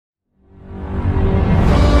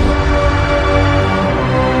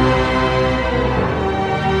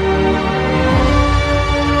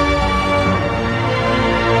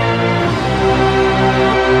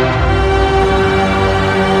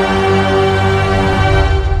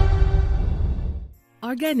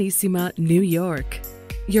Arganissima, New York.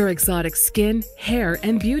 Your exotic skin, hair,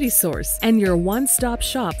 and beauty source, and your one-stop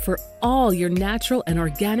shop for all your natural and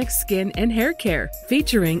organic skin and hair care,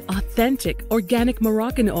 featuring authentic organic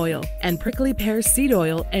Moroccan oil and prickly pear seed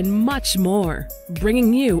oil and much more.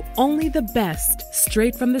 Bringing you only the best,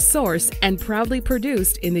 straight from the source and proudly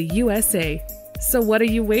produced in the USA. So what are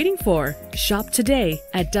you waiting for? Shop today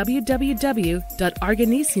at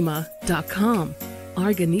www.arganissima.com.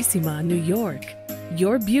 Arganissima, New York.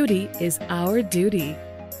 Your beauty is our duty.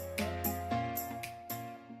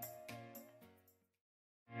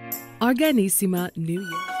 Arganissima, New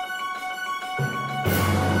York.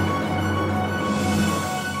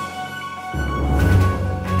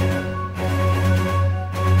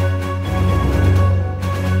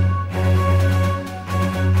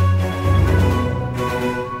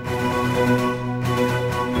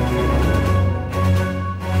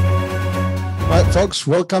 Folks,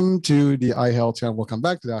 welcome to the iHealth channel. Welcome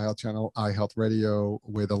back to the iHealth channel, iHealth Radio,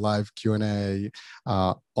 with a live Q&A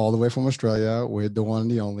all the way from Australia with the one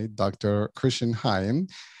and the only Dr. Christian Heim.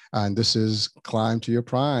 And this is Climb to Your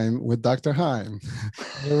Prime with Dr. Heim.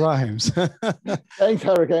 It rhymes. Thanks,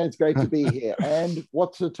 Hurricane. It's great to be here. And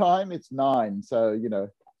what's the time? It's 9. So, you know.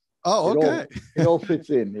 Oh, okay. It all fits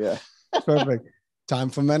in, yeah. Perfect. Time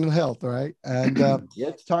for mental health, right? And yeah,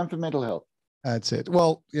 it's time for mental health. That's it.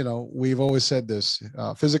 Well, you know, we've always said this,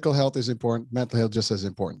 physical health is important, mental health just as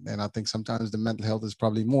important. And I think sometimes the mental health is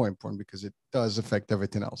probably more important because it does affect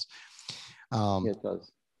everything else. Yeah, it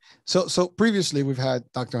does. So previously we've had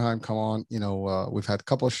Dr. Heim come on, you know, we've had a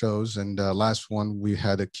couple of shows, and last one we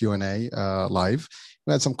had a Q&A live.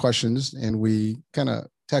 We had some questions and we kind of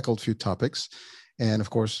tackled a few topics. And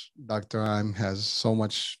of course, Dr. Heim has so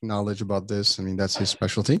much knowledge about this. I mean, that's his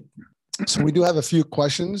specialty. So we do have a few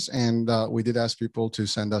questions, and we did ask people to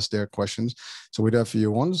send us their questions. So we do have a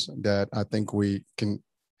few ones that I think we can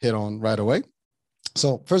hit on right away.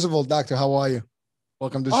 So first of all, Doctor, how are you?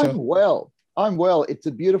 Welcome to the show. I'm well. It's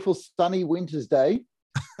a beautiful sunny winter's day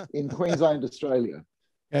in Queensland, Australia.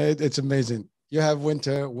 It's amazing. You have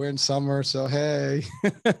winter, we're in summer, so hey.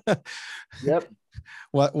 Yep.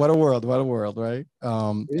 What a world, right?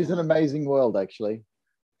 It is an amazing world, actually.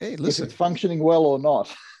 Hey, listen. If it's functioning well or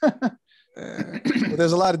not. Well,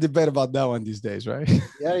 there's a lot of debate about that one these days, right?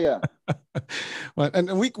 Yeah. Well,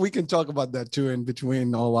 and we can talk about that too in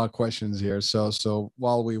between all our questions here. So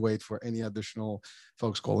while we wait for any additional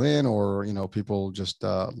folks call in, or you know, people just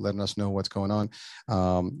letting us know what's going on,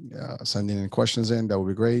 sending in questions in, that would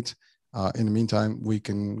be great. In the meantime, we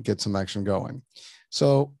can get some action going.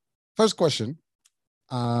 So first question,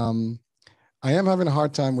 I am having a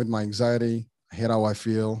hard time with my anxiety. I hate how I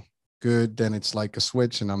feel. Good, then it's like a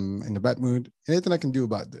switch and I'm in a bad mood. Anything I can do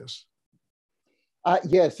about this?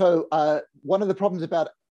 So one of the problems about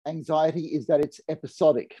anxiety is that it's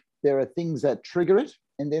episodic. There are things that trigger it,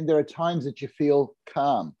 and then there are times that you feel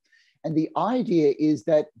calm. And the idea is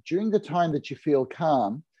that during the time that you feel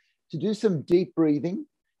calm, to do some deep breathing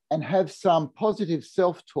and have some positive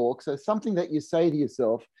self-talk. So something that you say to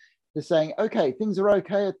yourself, to saying, okay, things are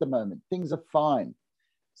okay at the moment. Things are fine.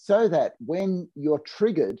 So that when you're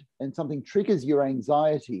triggered and something triggers your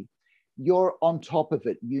anxiety, you're on top of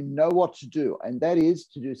it. You know what to do. And that is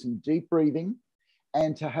to do some deep breathing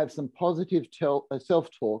and to have some positive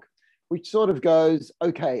self-talk, which sort of goes,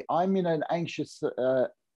 okay, I'm in an anxious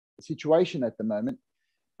situation at the moment,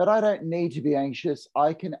 but I don't need to be anxious.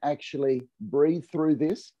 I can actually breathe through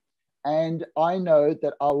this, and I know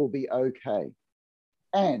that I will be okay.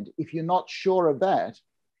 And if you're not sure of that,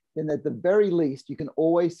 then at the very least, you can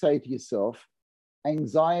always say to yourself,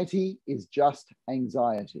 anxiety is just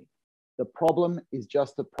anxiety. The problem is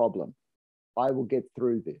just a problem. I will get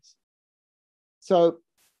through this. So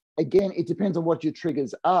again, it depends on what your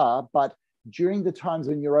triggers are, but during the times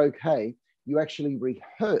when you're okay, you actually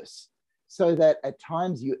rehearse so that at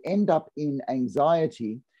times you end up in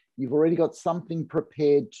anxiety, you've already got something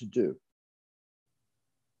prepared to do.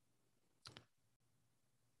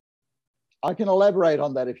 I can elaborate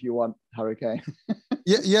on that if you want, Hurricane.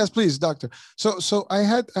 Yes, please, Doctor. So I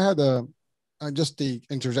had just the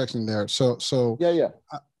interjection there. So yeah.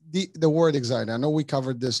 The word anxiety. I know we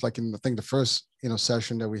covered this like in I think the first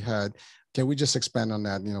session that we had. Can we just expand on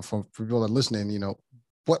that? For people that are listening,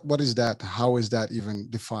 what is that? How is that even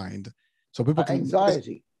defined? So people can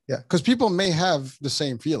anxiety. Yeah, because people may have the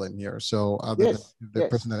same feeling here. So other than the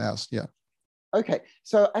person that asked, yeah. Okay,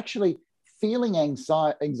 so actually, feeling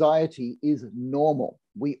anxiety is normal.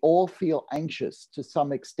 We all feel anxious to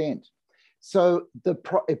some extent. So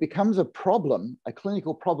it becomes a problem, a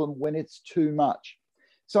clinical problem, when it's too much.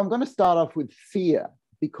 So I'm going to start off with fear,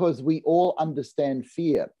 because we all understand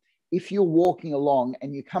fear. if you're walking along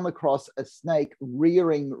and you come across a snake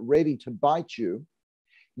rearing ready to bite you,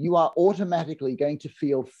 you are automatically going to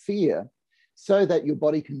feel fear so that your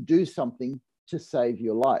body can do something to save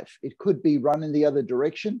your life. It could be run in the other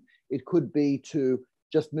direction. It could be to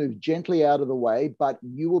just move gently out of the way, but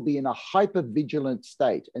you will be in a hyper-vigilant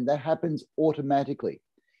state, and that happens automatically.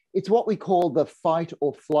 It's what we call the fight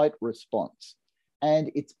or flight response,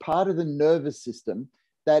 and it's part of the nervous system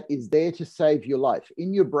that is there to save your life.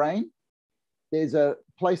 In your brain, there's a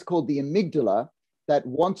place called the amygdala that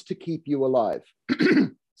wants to keep you alive.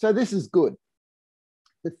 So this is good.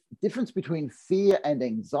 The difference between fear and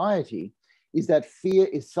anxiety is that fear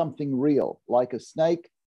is something real, like a snake,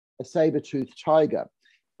 a saber-toothed tiger.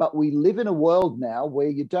 But we live in a world now where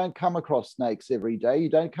you don't come across snakes every day. You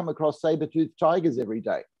don't come across saber-toothed tigers every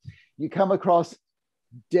day. You come across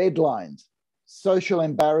deadlines, social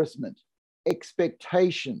embarrassment,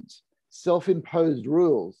 expectations, self-imposed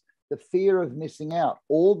rules, the fear of missing out.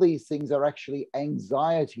 All these things are actually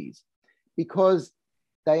anxieties because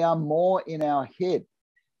they are more in our head,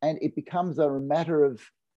 and it becomes a matter of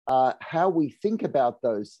how we think about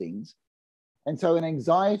those things. And so an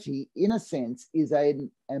anxiety, in a sense, is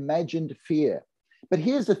an imagined fear. But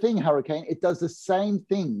here's the thing, Hurricane, it does the same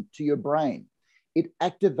thing to your brain. It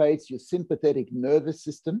activates your sympathetic nervous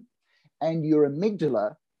system, and your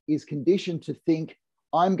amygdala is conditioned to think,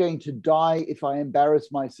 I'm going to die if I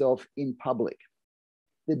embarrass myself in public.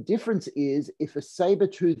 The difference is if a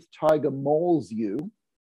saber-toothed tiger mauls you,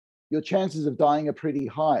 your chances of dying are pretty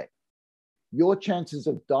high. Your chances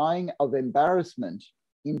of dying of embarrassment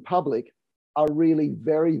in public are really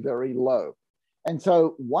very, very low. And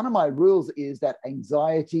so one of my rules is that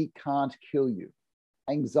anxiety can't kill you.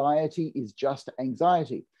 Anxiety is just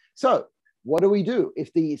anxiety. So what do we do?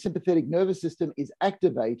 If the sympathetic nervous system is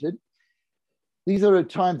activated, these are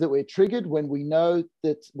times that we're triggered when we know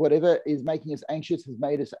that whatever is making us anxious has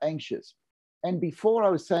made us anxious. And before I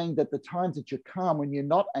was saying that the times that you're calm, when you're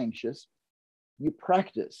not anxious, you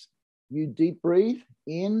practice. You deep breathe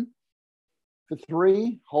in for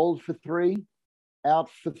 3, hold for 3,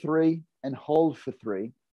 out for 3, and hold for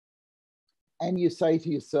 3. And you say to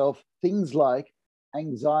yourself things like,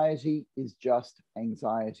 anxiety is just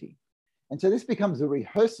anxiety. And so this becomes a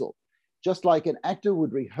rehearsal, just like an actor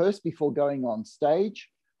would rehearse before going on stage,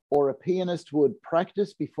 or a pianist would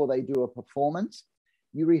practice before they do a performance.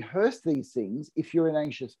 You rehearse these things if you're an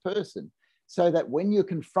anxious person, so that when you're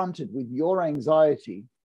confronted with your anxiety,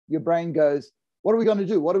 your brain goes, what are we going to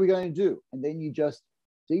do? What are we going to do? And then you just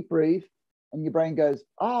deep breathe, and your brain goes,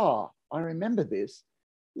 I remember this.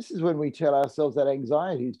 This is when we tell ourselves that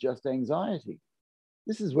anxiety is just anxiety.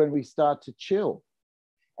 This is when we start to chill.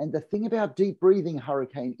 And the thing about deep breathing,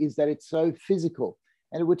 Hurricane, is that it's so physical.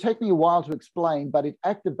 And it would take me a while to explain, but it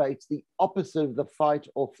activates the opposite of the fight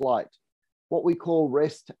or flight, what we call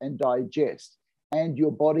rest and digest. And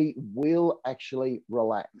your body will actually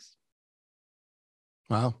relax.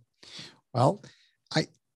 Wow. Well, I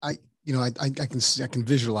can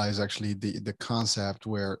visualize actually the concept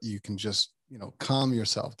where you can just, calm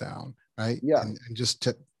yourself down, right? Yeah. And just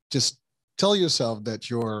tell yourself that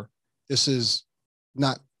this is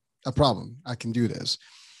not a problem. I can do this.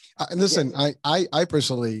 And listen, yes. I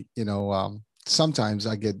personally, sometimes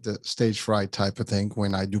I get the stage fright type of thing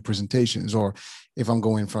when I do presentations, or if I'm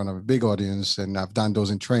going in front of a big audience, and I've done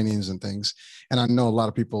those in trainings and things. And I know a lot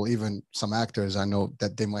of people, even some actors, I know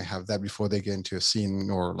that they might have that before they get into a scene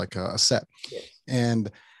or like a set. Yes.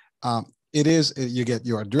 And you get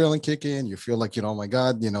your adrenaline kick in, you feel like, oh my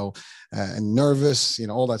God, and nervous,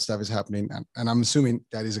 all that stuff is happening. And I'm assuming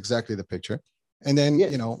that is exactly the picture. And then,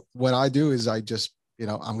 yes. What I do is I just,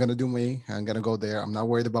 I'm going to do me. I'm going to go there. I'm not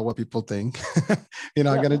worried about what people think. I'm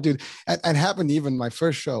going to do. And happened even my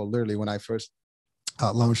first show, literally when I first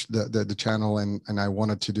launched the channel and I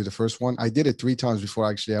wanted to do the first one. I did it 3 times before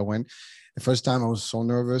actually I went. The first time I was so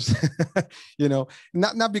nervous,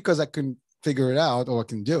 not because I couldn't figure it out or I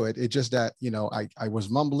can do it. It's just that, I was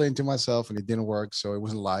mumbling to myself and it didn't work. So it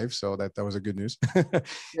wasn't live. So that was a good news.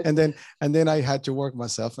 and then I had to work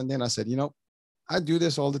myself. And then I said, I do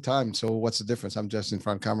this all the time. So what's the difference? I'm just in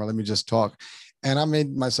front of camera. Let me just talk. And I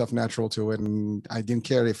made myself natural to it. And I didn't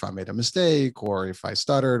care if I made a mistake or if I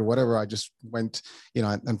stuttered, whatever. I just went,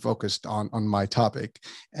 and focused on my topic.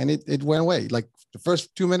 And it went away like the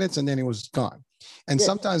first 2 minutes and then it was gone. And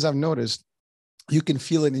sometimes I've noticed you can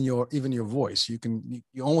feel it in even your voice. You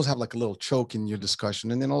almost have like a little choke in your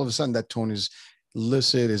discussion. And then all of a sudden that tone is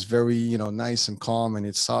lucid, is very, nice and calm, and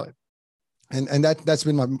it's solid. And that's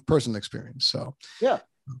been my personal experience. So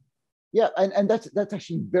and that's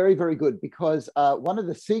actually very, very good, because one of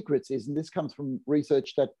the secrets is, and this comes from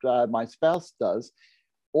research that my spouse does,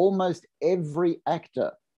 almost every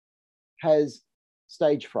actor has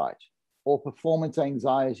stage fright or performance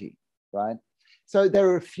anxiety, right? So there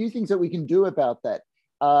are a few things that we can do about that.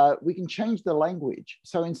 We can change the language.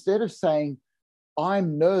 So instead of saying,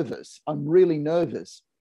 I'm nervous, I'm really nervous,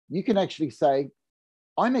 you can actually say,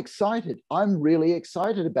 I'm excited. I'm really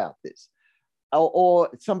excited about this. Or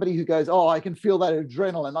somebody who goes, oh, I can feel that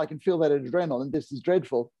adrenaline. I can feel that adrenaline. This is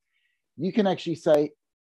dreadful. You can actually say,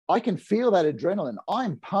 I can feel that adrenaline.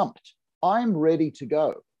 I'm pumped. I'm ready to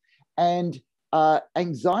go. And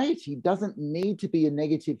anxiety doesn't need to be a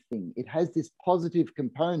negative thing. It has this positive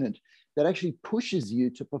component that actually pushes you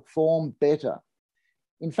to perform better.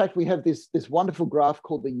 In fact, we have this wonderful graph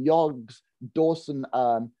called the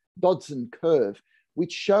Dodson curve,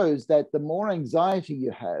 which shows that the more anxiety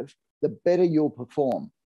you have, the better you'll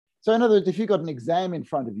perform. So in other words, if you've got an exam in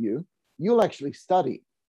front of you, you'll actually study.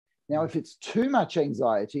 Now, if it's too much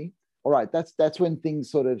anxiety, all right, that's when things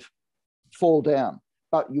sort of fall down.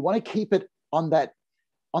 But you want to keep it on that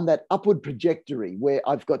upward trajectory where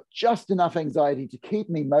I've got just enough anxiety to keep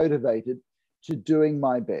me motivated to doing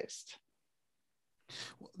my best.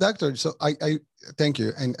 Doctor, so I thank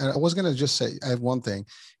you. And I was going to just say, I have one thing,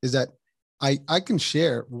 is that I can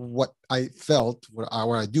share what I felt, what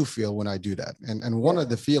I do feel when I do that. And one of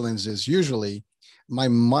the feelings is usually my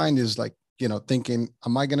mind is like, thinking,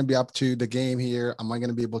 am I going to be up to the game here? Am I going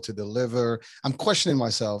to be able to deliver? I'm questioning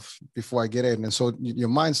myself before I get in. And so your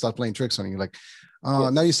mind starts playing tricks on you. Like,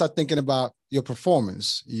 now you start thinking about your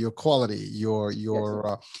performance, your quality, your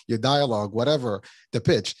dialogue, whatever, the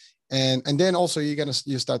pitch. And then also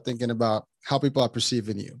you start thinking about how people are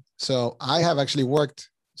perceiving you. So I have actually worked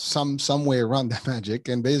some way around that magic.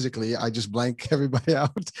 And basically I just blank everybody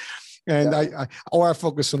out. And I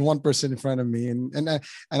focus on one person in front of me. And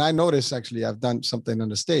I notice actually I've done something on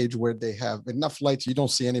the stage where they have enough lights. You don't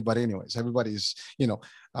see anybody anyways. Everybody's,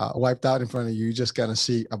 wiped out in front of you. You just kind of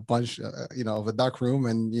see a bunch, of a dark room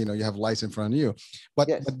and, you have lights in front of you. But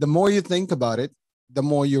the more you think about it, the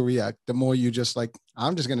more you react, the more you just like,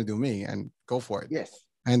 I'm just going to do me and go for it. Yes.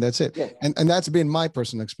 And that's it. Yes. And that's been my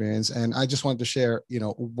personal experience. And I just wanted to share,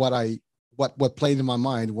 what played in my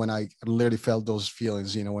mind when I literally felt those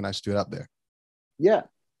feelings, when I stood up there. Yeah.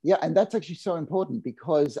 And that's actually so important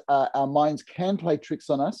because our minds can play tricks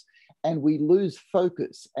on us and we lose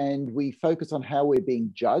focus and we focus on how we're being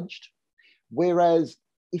judged. Whereas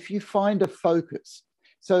if you find a focus,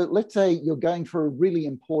 so let's say you're going for a really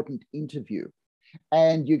important interview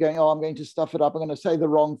and you're going, oh, I'm going to stuff it up. I'm going to say the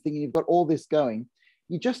wrong thing. And you've got all this going.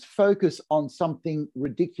 You just focus on something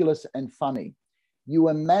ridiculous and funny. You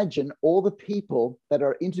imagine all the people that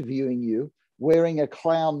are interviewing you wearing a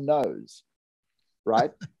clown nose,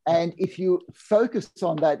 right? And if you focus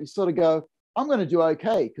on that, you sort of go, I'm going to do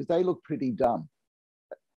okay because they look pretty dumb.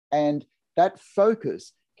 And that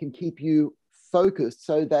focus can keep you focused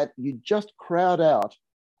so that you just crowd out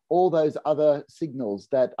all those other signals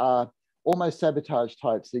that are almost sabotage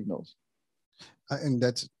type signals. And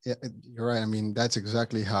that's, you're right. I mean, that's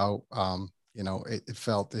exactly how, it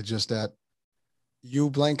felt. It's just that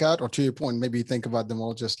you blank out, or to your point, maybe think about them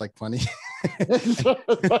all just like funny.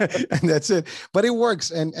 And that's it. But it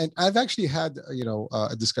works. And I've actually had,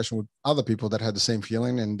 a discussion with other people that had the same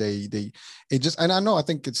feeling, and and I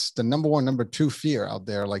think it's the number one, number two fear out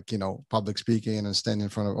there, like, public speaking and standing in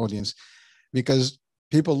front of an audience, because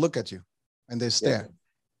people look at you and they stare. Yeah.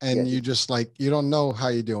 And you just like, you don't know how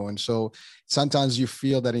you're doing. So sometimes you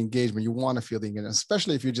feel that engagement, you want to feel the engagement,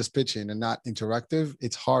 especially if you're just pitching and not interactive.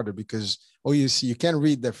 It's harder because, you can't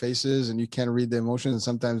read their faces and you can't read their emotions. And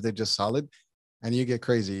sometimes they're just solid and you get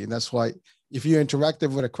crazy. And that's why if you're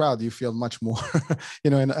interactive with a crowd, you feel much more,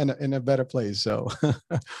 in a better place. So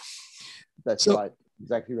that's right.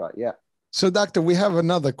 Exactly right. Yeah. So doctor, we have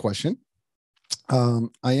another question.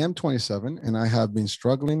 I am 27 and I have been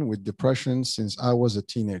struggling with depression since I was a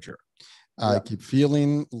teenager. I keep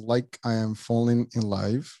feeling like I am falling in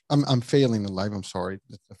life. I'm failing in life. I'm sorry.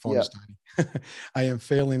 The phone is tiny. I am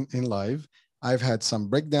failing in life. I've had some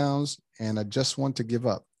breakdowns and I just want to give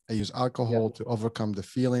up. I use alcohol to overcome the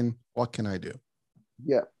feeling. What can I do?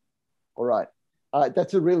 Yeah. All right.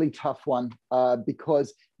 That's a really tough one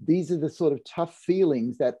because these are the sort of tough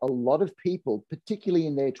feelings that a lot of people, particularly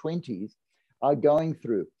in their 20s, are going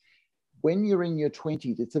through. When you're in your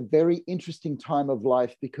 20s, it's a very interesting time of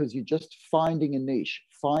life because you're just finding a niche,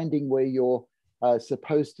 finding where you're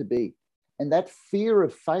supposed to be. And that fear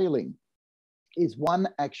of failing is one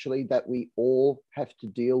actually that we all have to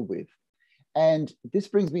deal with. And this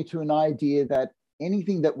brings me to an idea that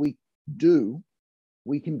anything that we do,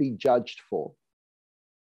 we can be judged for.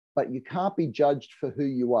 But you can't be judged for who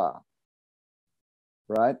you are,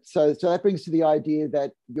 right? So that brings to the idea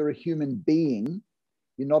that you're a human being,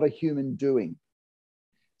 you're not a human doing.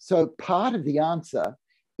 So part of the answer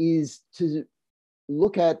is to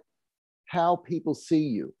look at how people see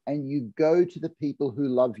you, and you go to the people who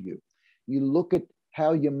love you. You look at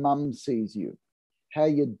how your mum sees you, how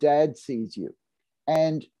your dad sees you.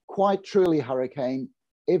 And quite truly, Hurricane,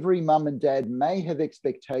 every mum and dad may have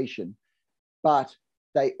expectation, but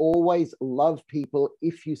they always love people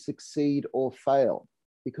if you succeed or fail,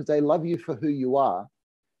 because they love you for who you are,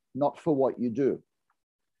 not for what you do.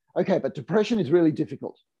 Okay, but depression is really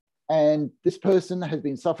difficult. And this person has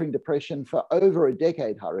been suffering depression for over a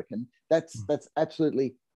decade, Hurricane. That's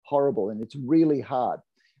absolutely horrible, and it's really hard.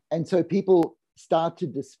 And so people start to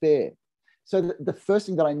despair. So the first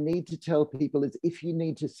thing that I need to tell people is, if you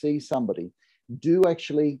need to see somebody, do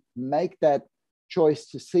actually make that choice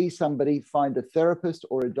to see somebody, find a therapist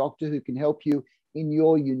or a doctor who can help you in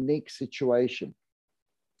your unique situation.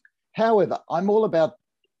 However, I'm all about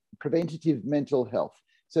preventative mental health.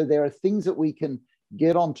 So there are things that we can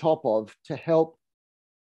get on top of to help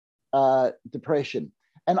depression.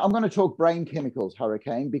 And I'm going to talk brain chemicals,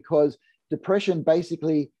 Hurricane, because depression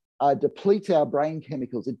basically depletes our brain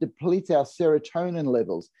chemicals. It depletes our serotonin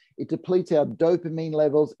levels. It depletes our dopamine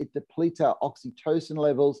levels. It depletes our oxytocin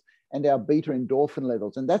levels and our beta endorphin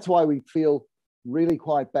levels. And that's why we feel really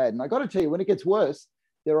quite bad. And I got to tell you, when it gets worse,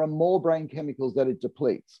 there are more brain chemicals that it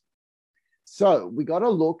depletes. So we got to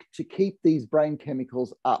look to keep these brain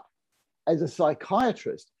chemicals up. As a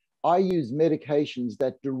psychiatrist, I use medications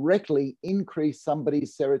that directly increase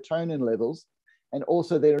somebody's serotonin levels and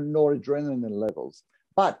also their noradrenaline levels.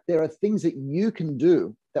 But there are things that you can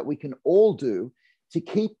do, that we can all do, to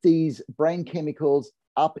keep these brain chemicals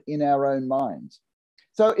up in our own minds.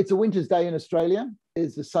 So it's a winter's day in Australia.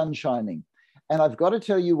 There's the sun shining. And I've got to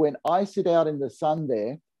tell you, when I sit out in the sun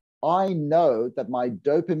there, I know that my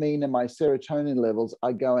dopamine and my serotonin levels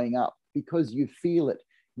are going up, because you feel it.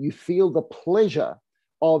 You feel the pleasure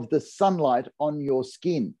of the sunlight on your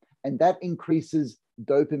skin, and that increases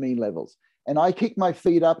dopamine levels. And I kick my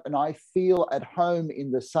feet up and I feel at home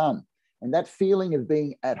in the sun. And that feeling of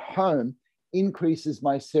being at home increases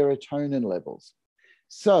my serotonin levels.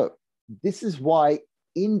 So this is why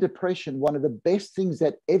in depression, one of the best things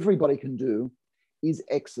that everybody can do is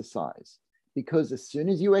exercise. Because as soon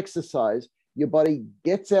as you exercise, your body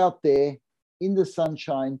gets out there in the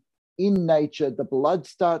sunshine, in nature, the blood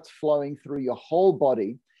starts flowing through your whole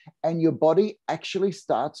body, and your body actually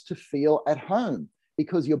starts to feel at home,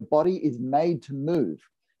 because your body is made to move.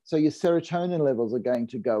 So your serotonin levels are going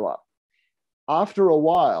to go up. After a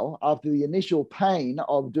while, after the initial pain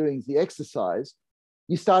of doing the exercise,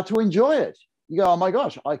 you start to enjoy it. You go, oh my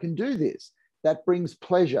gosh, I can do this. That brings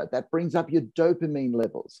pleasure. That brings up your dopamine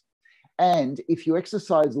levels. And if you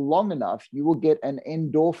exercise long enough, you will get an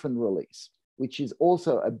endorphin release, which is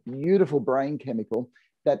also a beautiful brain chemical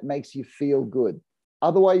that makes you feel good.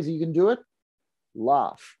 Other ways you can do it,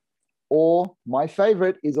 laugh. Or my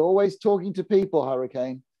favorite is always talking to people,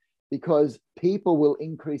 Hurricane, because people will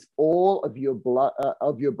increase all of your blood,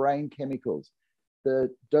 of your brain chemicals.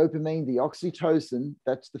 The dopamine, the oxytocin,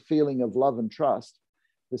 that's the feeling of love and trust,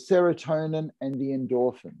 the serotonin and the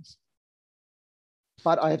endorphins.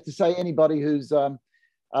 But I have to say, anybody who's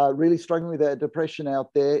really struggling with their depression out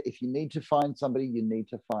there, if you need to find somebody, you need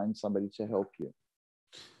to find somebody to help you.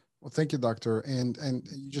 Well, thank you, doctor. And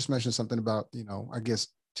you just mentioned something about, I guess,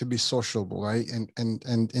 to be sociable, right? And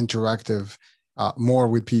interactive more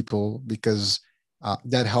with people, because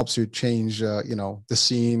that helps you change, the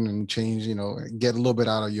scene, and change, get a little bit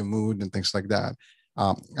out of your mood and things like that.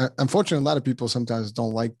 Unfortunately, a lot of people sometimes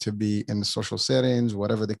don't like to be in the social settings,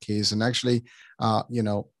 whatever the case. And actually,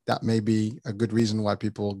 that may be a good reason why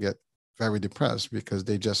people get very depressed, because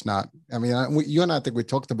they just not, you and I think we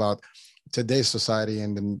talked about today's society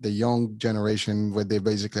and the young generation, where they're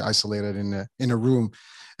basically isolated in a room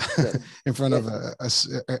Yes. in front of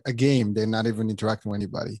a game. They're not even interacting with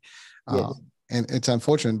anybody. Yes. And it's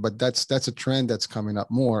unfortunate, but that's a trend that's coming up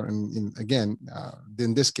more. And again,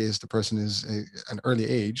 in this case, the person is an early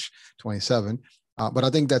age, 27. But I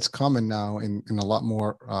think that's common now in a lot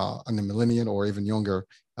more in the millennial or even younger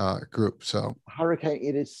group. So Hurricane,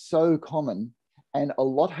 it is so common, and a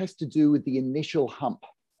lot has to do with the initial hump.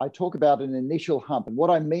 I talk about an initial hump. And what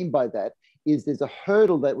I mean by that is there's a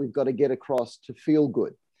hurdle that we've got to get across to feel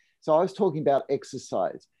good. So I was talking about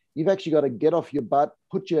exercise. You've actually got to get off your butt,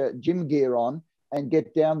 put your gym gear on, and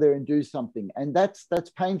get down there and do something. And that's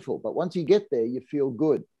painful. But once you get there, you feel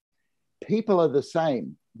good. People are the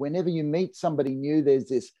same. Whenever you meet somebody new, there's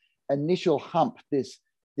this initial hump, this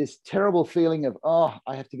terrible feeling of, oh,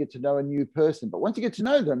 I have to get to know a new person. But once you get to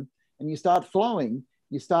know them and you start flowing,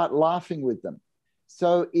 you start laughing with them.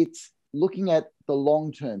 So it's looking at the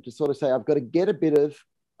long term to sort of say, I've got to get a bit of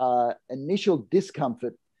initial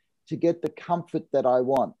discomfort to get the comfort that I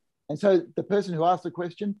want. And so the person who asked the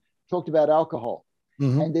question talked about alcohol.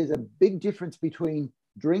 Mm-hmm. And there's a big difference between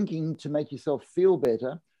drinking to make yourself feel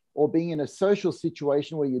better or being in a social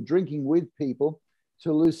situation where you're drinking with people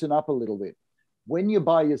to loosen up a little bit. When you're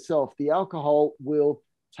by yourself, the alcohol will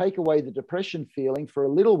take away the depression feeling for a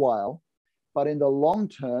little while, but in the long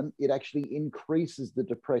term, it actually increases the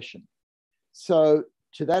depression. So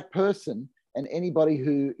to that person and anybody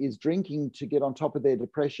who is drinking to get on top of their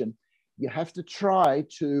depression, you have to try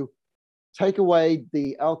to take away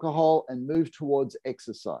the alcohol and move towards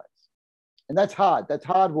exercise. And that's hard. That's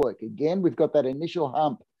hard work. Again, we've got that initial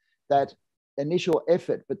hump, that initial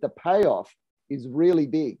effort, but the payoff is really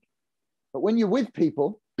big. But when you're with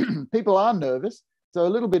people, people are nervous. So a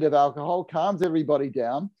little bit of alcohol calms everybody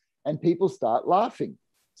down and people start laughing.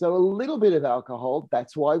 So a little bit of alcohol,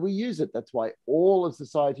 that's why we use it. That's why all of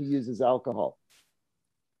society uses alcohol.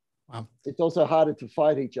 Wow. It's also harder to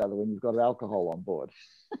fight each other when you've got alcohol on board.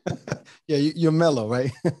 Yeah, you're mellow,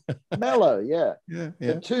 right? Mellow, yeah. Yeah.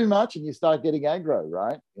 But too much and you start getting aggro,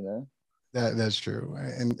 right? You know. That's true.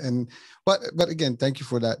 But again, thank you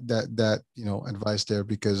for that advice there,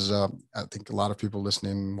 because I think a lot of people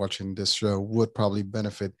listening, watching this show would probably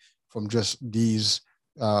benefit from just these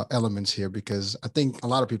elements here, because I think a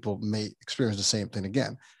lot of people may experience the same thing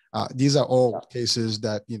again. These are all cases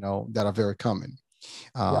that that are very common.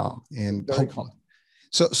 And very common.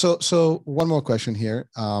 So one more question here.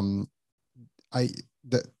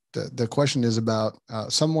 The question is about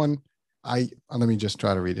someone. Let me just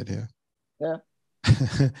try to read it here. Yeah.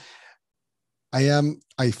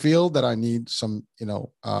 I feel that I need some,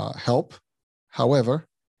 help. However,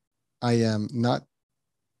 I am not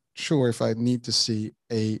sure if I need to see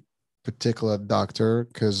a particular doctor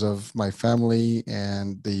because of my family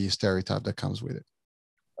and the stereotype that comes with it.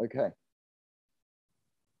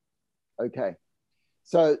 Okay.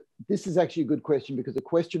 So this is actually a good question, because the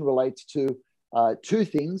question relates to two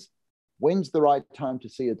things. When's the right time to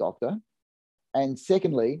see a doctor? And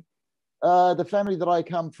secondly, the family that I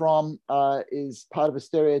come from is part of a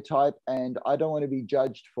stereotype, and I don't want to be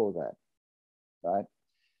judged for that, right?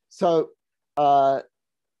 So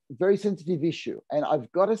very sensitive issue. And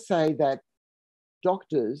I've got to say that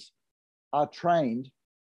doctors are trained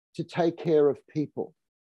to take care of people.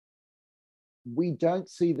 We don't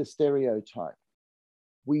see the stereotype.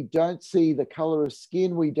 We don't see the color of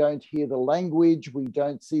skin. We don't hear the language. We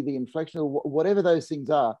don't see the inflection, whatever those things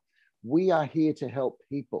are. We are here to help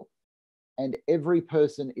people. And every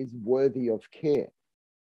person is worthy of care.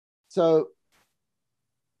 So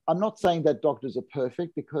I'm not saying that doctors are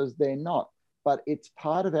perfect, because they're not, but it's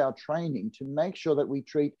part of our training to make sure that we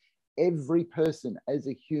treat every person as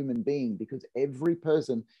a human being, because every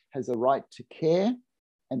person has a right to care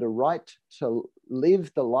and a right to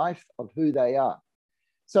live the life of who they are.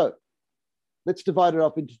 So let's divide it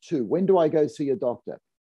up into two. When do I go see a doctor?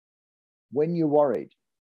 When you're worried,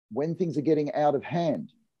 when things are getting out of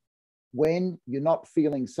hand, when you're not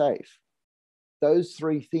feeling safe. Those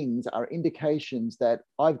three things are indications that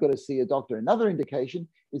I've got to see a doctor. Another indication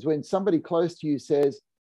is when somebody close to you says,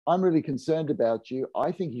 I'm really concerned about you.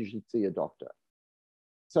 I think you should see a doctor.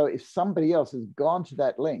 So if somebody else has gone to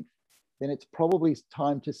that length, then it's probably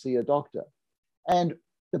time to see a doctor. And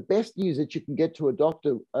the best news that you can get to a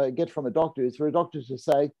doctor, get from a doctor, is for a doctor to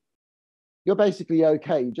say, you're basically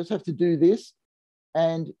okay. You just have to do this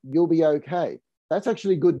and you'll be okay. That's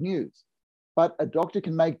actually good news. But a doctor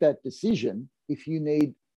can make that decision if you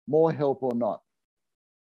need more help or not.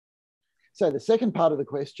 So the second part of the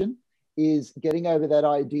question is getting over that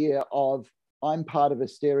idea of I'm part of a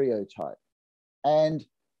stereotype. And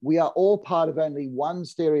we are all part of only one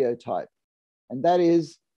stereotype, and that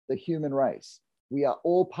is the human race. We are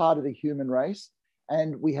all part of the human race,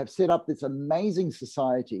 and we have set up this amazing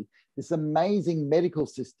society, this amazing medical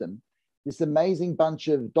system, this amazing bunch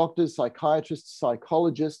of doctors, psychiatrists,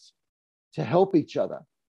 psychologists to help each other.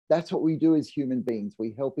 That's what we do as human beings.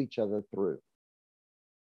 We help each other through.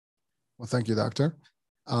 Well, thank you, Doctor.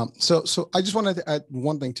 So I just wanted to add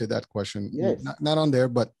one thing to that question. Yes. Not on there,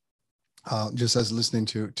 but just as listening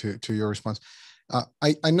to your response.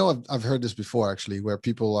 I know I've heard this before, actually, where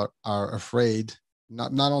people are afraid,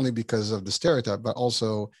 not only because of the stereotype, but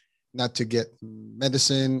also not to get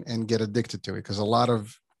medicine and get addicted to it. Because a lot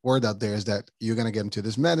of word out there is that you're going to get into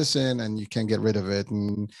this medicine and you can't get rid of it,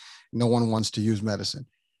 and no one wants to use medicine.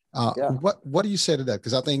 What do you say to that?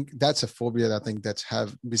 Because I think that's a phobia that I think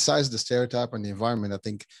besides the stereotype and the environment, I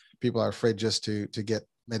think people are afraid just to get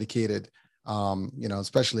medicated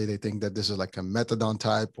Especially they think that this is like a methadone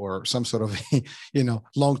type or some sort of,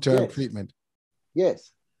 long-term Yes. treatment.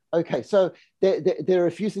 Yes. Okay. So there are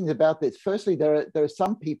a few things about this. Firstly, there are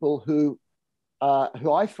some people who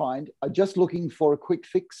I find are just looking for a quick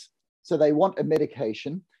fix. So they want a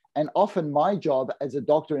medication. And often my job as a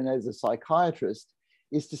doctor and as a psychiatrist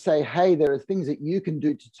is to say, hey, there are things that you can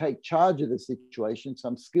do to take charge of the situation,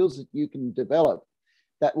 some skills that you can develop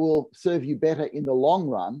that will serve you better in the long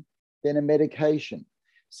run than a medication.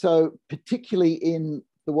 So particularly in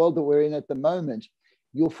the world that we're in at the moment,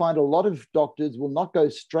 you'll find a lot of doctors will not go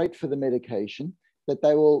straight for the medication, that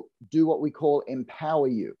they will do what we call empower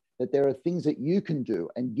you, that there are things that you can do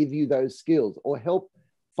and give you those skills or help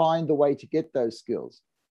find the way to get those skills.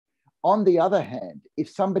 On the other hand, if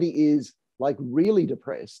somebody is like really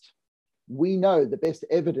depressed, we know the best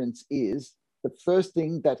evidence is the first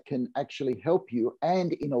thing that can actually help you,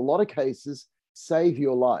 and in a lot of cases, save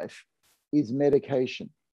your life, is medication.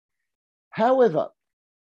 However,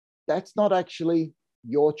 that's not actually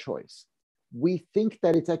your choice. We think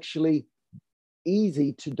that it's actually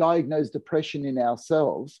easy to diagnose depression in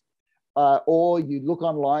ourselves, or you look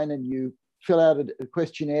online and you fill out a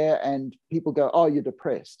questionnaire and people go, oh, you're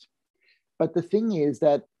depressed. But the thing is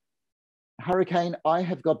that, Hurricane, I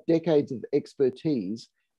have got decades of expertise,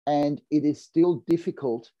 and it is still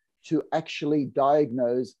difficult to actually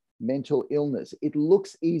diagnose mental illness. It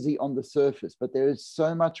looks easy on the surface, but there is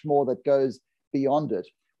so much more that goes beyond it,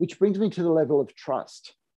 which brings me to the level of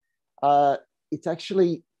trust. It's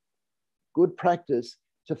actually good practice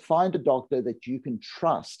to find a doctor that you can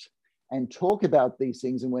trust and talk about these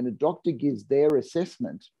things. And when a doctor gives their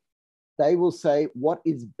assessment, they will say what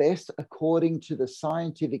is best according to the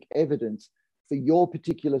scientific evidence for your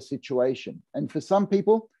particular situation. And for some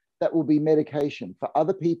people, that will be medication. For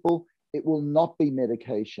other people, it will not be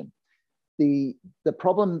medication. The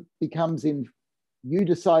problem becomes in you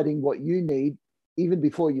deciding what you need even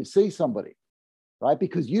before you see somebody, right?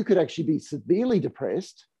 Because you could actually be severely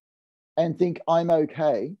depressed and think, I'm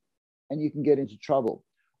okay, and you can get into trouble.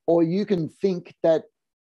 Or you can think that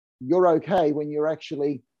you're okay when you're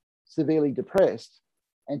actually severely depressed,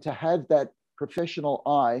 and to have that professional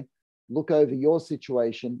eye look over your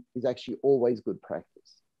situation is actually always good practice.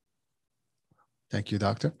 Thank you,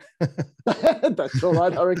 doctor. That's all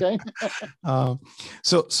right, Hurricane.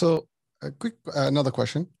 So a quick another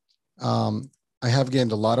question. I have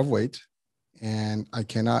gained a lot of weight, and I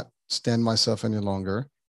cannot stand myself any longer.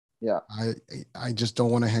 Yeah. I just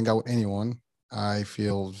don't want to hang out with anyone. I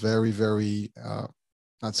feel very, very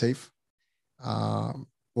not safe.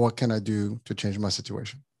 What can I do to change my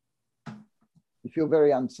situation? You feel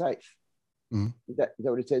very unsafe. Mm-hmm. Is that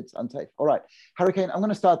what it said? It's unsafe. All right. Hurricane, I'm going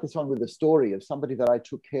to start this one with a story of somebody that I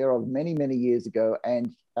took care of many, many years ago.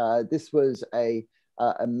 And this was a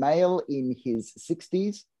male in his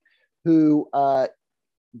 60s who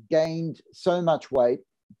gained so much weight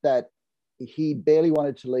that he barely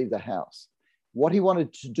wanted to leave the house. What he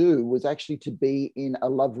wanted to do was actually to be in a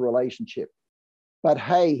love relationship. But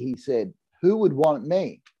hey, he said, who would want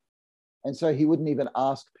me? And so he wouldn't even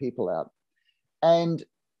ask people out. And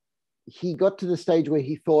he got to the stage where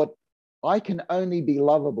he thought, I can only be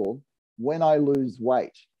lovable when I lose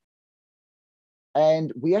weight.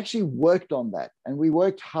 And we actually worked on that, and we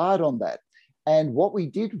worked hard on that. And what we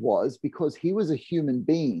did was, because he was a human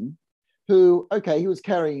being who, okay, he was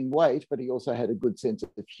carrying weight, but he also had a good sense of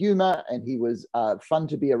humor, and he was fun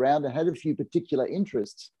to be around and had a few particular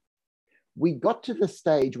interests. We got to the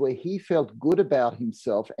stage where he felt good about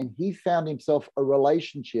himself, and he found himself a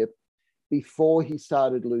relationship before he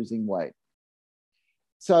started losing weight.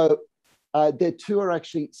 So the two are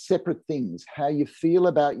actually separate things, how you feel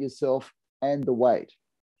about yourself and the weight.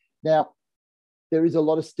 Now, there is a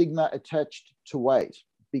lot of stigma attached to weight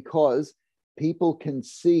because people can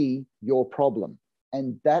see your problem,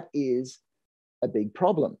 and that is a big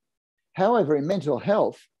problem. However, in mental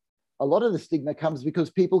health, a lot of the stigma comes because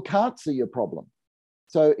people can't see your problem.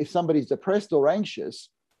 So if somebody's depressed or anxious,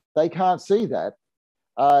 they can't see that.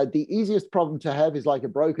 The easiest problem to have is like a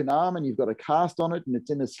broken arm and you've got a cast on it and it's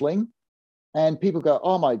in a sling. And people go,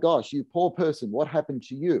 oh my gosh, you poor person, what happened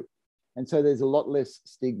to you? And so there's a lot less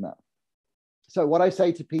stigma. So what I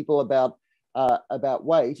say to people about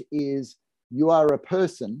weight is, you are a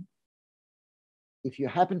person. If you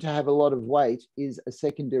happen to have a lot of weight is a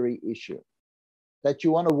secondary issue. That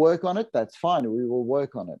you want to work on it, that's fine, we will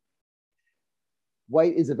work on it.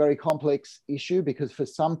 Weight is a very complex issue because for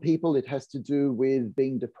some people it has to do with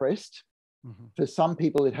being depressed. Mm-hmm. For some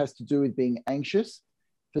people it has to do with being anxious.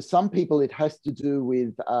 For some people it has to do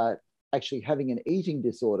with actually having an eating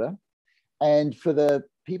disorder. And for the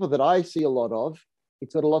people that I see a lot of,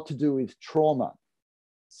 it's got a lot to do with trauma.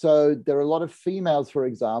 So there are a lot of females, for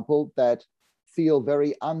example, that feel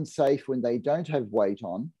very unsafe when they don't have weight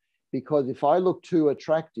on, because if I look too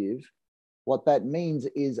attractive, what that means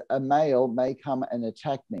is a male may come and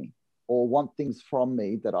attack me or want things from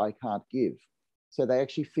me that I can't give. So they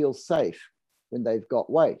actually feel safe when they've got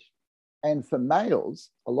weight. And for males,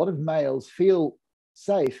 a lot of males feel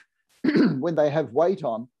safe when they have weight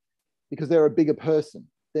on because they're a bigger person.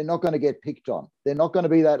 They're not going to get picked on. They're not going to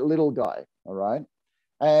be that little guy, all right?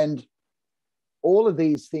 And all of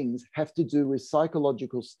these things have to do with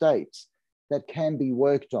psychological states that can be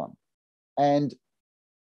worked on. And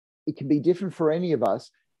it can be different for any of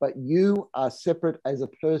us, but you are separate as a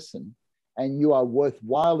person and you are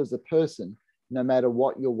worthwhile as a person, no matter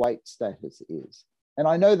what your weight status is. And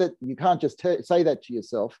I know that you can't just say that to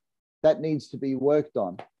yourself. That needs to be worked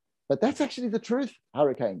on. But that's actually the truth,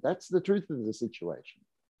 Hurricane. That's the truth of the situation.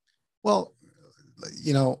 Well,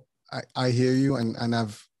 you know, I hear you, and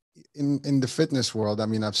I've in the fitness world, I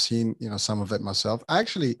mean, I've seen, you know, some of it myself.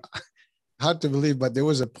 Actually, hard to believe, but there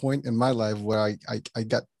was a point in my life where I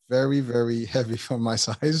got very, very heavy for my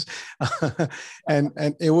size. and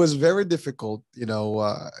it was very difficult, you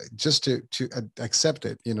know, just to accept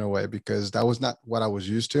it in a way, because that was not what I was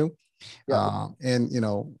used to. Yeah. And, you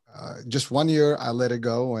know, just 1 year I let it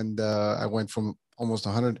go, and I went from almost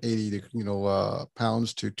 180 to, you know,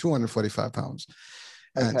 pounds to 245 pounds.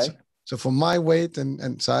 And Okay. so for my weight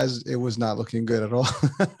and size, it was not looking good at all.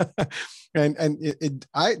 and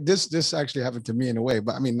this actually happened to me in a way,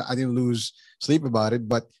 but I mean, I didn't lose sleep about it,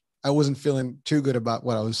 but I wasn't feeling too good about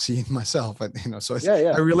what I was seeing myself. And, you know, so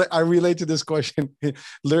Yeah. I relate to this question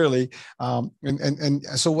literally. And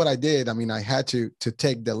so what I did, I mean, I had to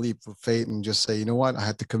take the leap of faith and just say, you know what, I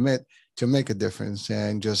had to commit to make a difference,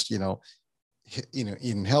 and just, you know,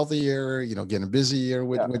 eating healthier, you know, getting busier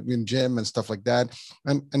with gym and stuff like that,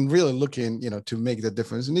 and really looking, you know, to make the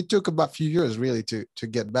difference. And it took about a few years really to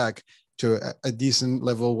get back to a decent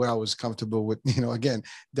level where I was comfortable with, you know, again,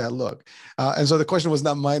 that look. And so the question was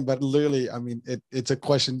not mine, but literally, I mean, it's a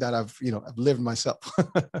question that I've lived myself.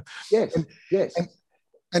 Yes. and, Yes.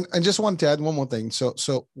 and just want to add one more thing.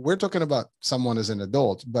 So we're talking about someone as an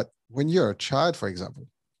adult, but when you're a child, for example,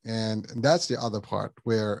 and that's the other part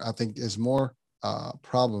where I think is more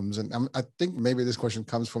problems. And I think maybe this question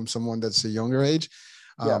comes from someone that's a younger age.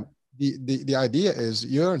 The idea is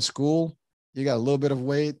you're in school, you got a little bit of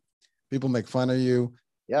weight, people make fun of you.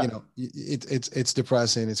 You know, it's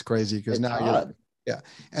depressing, it's crazy, because now hard.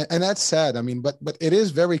 And that's sad. I mean, but it is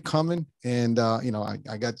very common. And you know,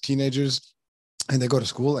 I got teenagers, and they go to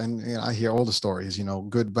school, and, you know, I hear all the stories, you know,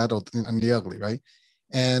 good, bad, and the ugly, right?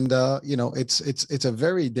 And you know, it's a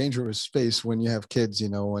very dangerous space when you have kids, you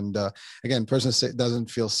know. And again, person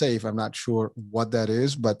doesn't feel safe. I'm not sure what that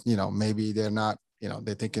is, but, you know, maybe they're not, you know,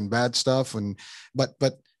 they're thinking bad stuff. And but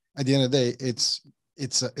at the end of the day, it's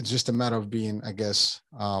just a matter of being, I guess,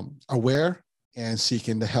 aware and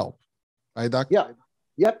seeking the help, right, Doc?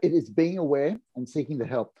 Yep. It is being aware and seeking the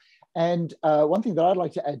help. And one thing that I'd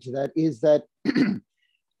like to add to that is that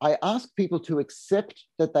I ask people to accept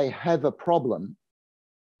that they have a problem,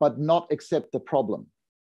 but not accept the problem.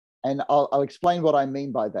 And I'll explain what I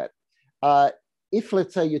mean by that. If,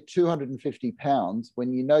 let's say, you're 250 pounds,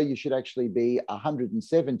 when you know you should actually be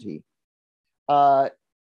 170,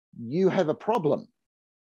 you have a problem,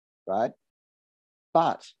 right?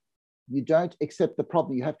 But you don't accept the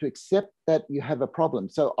problem. You have to accept that you have a problem.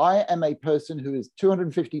 So I am a person who is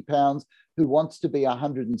 250 pounds who wants to be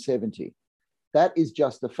 170. That is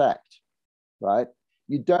just a fact, right?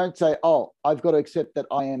 You don't say, oh, I've got to accept that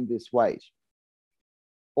I am this weight.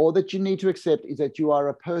 All that you need to accept is that you are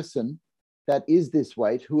a person that is this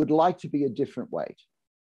weight who would like to be a different weight.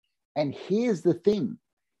 And here's the thing.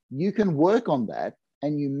 You can work on that,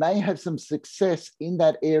 and you may have some success in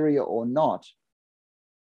that area or not,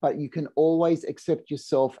 but you can always accept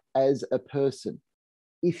yourself as a person.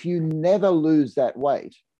 If you never lose that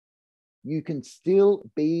weight, you can still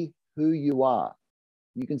be who you are.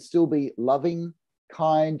 You can still be loving,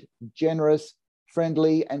 kind, generous,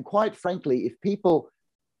 friendly, and quite frankly, if people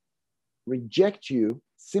reject you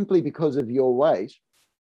simply because of your weight,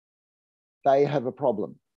 they have a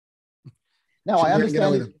problem. Now, I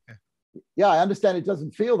understand I understand it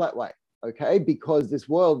doesn't feel that way, okay, because this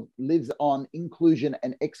world lives on inclusion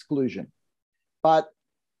and exclusion. But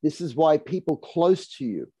this is why people close to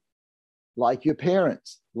you, like your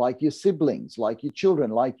parents, like your siblings, like your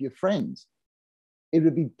children, like your friends, it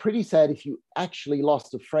would be pretty sad if you actually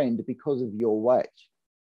lost a friend because of your weight.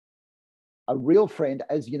 A real friend,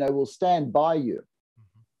 as you know, will stand by you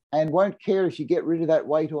and won't care if you get rid of that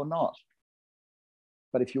weight or not.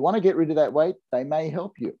 But if you want to get rid of that weight, they may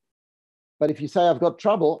help you. But if you say, I've got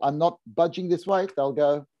trouble, I'm not budging this weight, they'll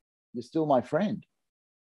go, you're still my friend.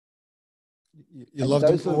 You love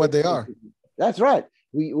them for what they are. That's right.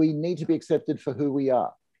 We need to be accepted for who we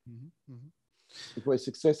are, if we're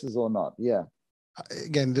successes or not. Yeah.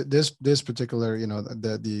 Again, this particular,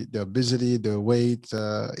 the obesity, the weight,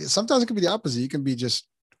 sometimes it can be the opposite. You can be just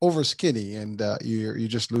over skinny and you're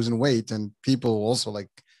just losing weight, and people also like,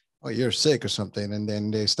 oh, you're sick or something, and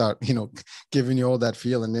then they start giving you all that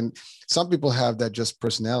feel. And then some people have that just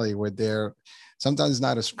personality where they're sometimes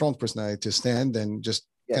not a strong personality to stand and just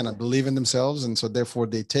kind of believe in themselves, and so therefore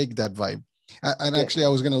they take that vibe. And actually, I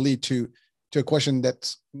was going to lead to a question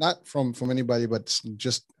that's not from anybody, but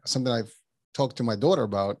just something I've talked to my daughter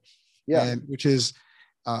about, and which is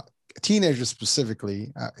teenagers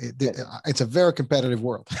specifically. It's a very competitive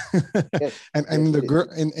world, and in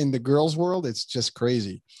the girls' world, it's just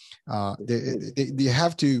crazy. They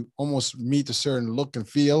have to almost meet a certain look and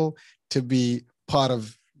feel to be part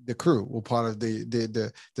of the crew or part of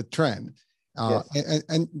the trend.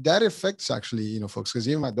 And that affects actually, folks, because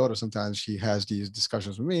even my daughter, sometimes she has these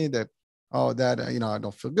discussions with me that, I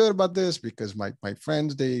don't feel good about this because my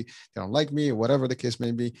friends, they don't like me, or whatever the case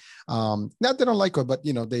may be. Not they don't like her, but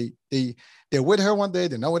they're with her one day,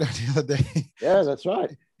 they're not with her the other day. Yeah, that's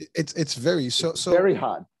right. It's very very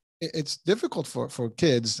hard. It's difficult for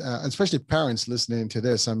kids, especially parents listening to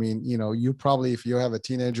this. I mean, you probably, if you have a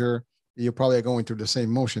teenager, you're probably going through the same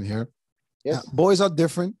motion here. Yes. Boys are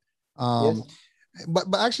different. Yes.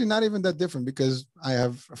 But actually not even that different, because I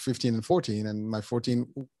have 15 and 14, and my 14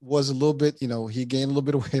 was a little bit, he gained a little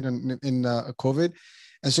bit of weight in COVID.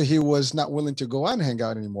 And so he was not willing to go out and hang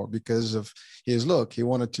out anymore because of his look. He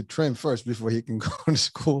wanted to trim first before he can go to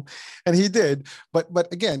school. And he did. But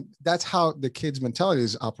again, that's how the kids' mentality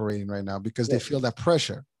is operating right now, because they feel that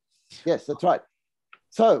pressure. Yes, that's right.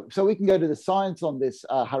 So we can go to the science on this,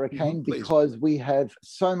 Hurricane, because we have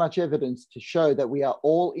so much evidence to show that we are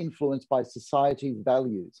all influenced by society's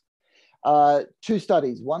values. 2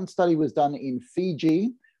 studies. One study was done in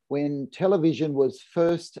Fiji when television was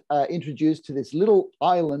first introduced to this little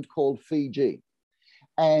island called Fiji.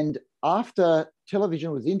 And after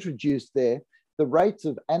television was introduced there, the rates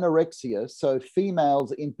of anorexia, so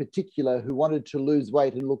females in particular who wanted to lose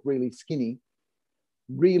weight and look really skinny,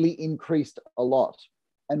 really increased a lot.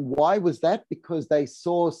 And why was that? Because they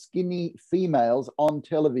saw skinny females on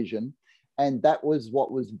television, and that was what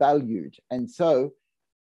was valued. And so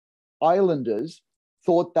islanders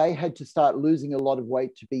thought they had to start losing a lot of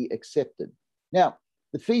weight to be accepted. Now,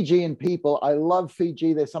 the Fijian people, I love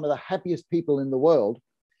Fiji. They're some of the happiest people in the world.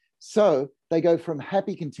 So they go from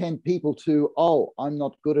happy, content people to, oh, I'm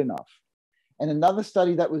not good enough. And another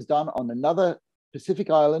study that was done on another Pacific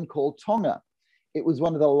island called Tonga. It was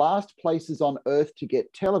one of the last places on Earth to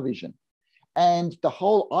get television. And the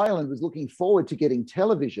whole island was looking forward to getting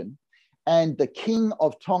television. And the king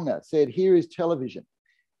of Tonga said, here is television.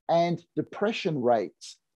 And depression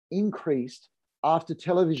rates increased after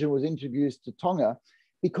television was introduced to Tonga,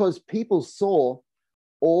 because people saw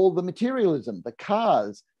all the materialism, the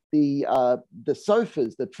cars, the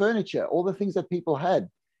sofas, the furniture, all the things that people had.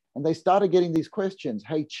 And they started getting these questions.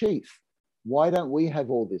 Hey, chief, why don't we have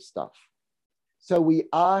all this stuff? So we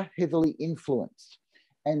are heavily influenced.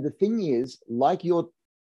 And the thing is, like your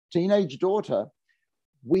teenage daughter,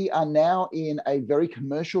 we are now in a very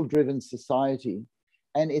commercial-driven society.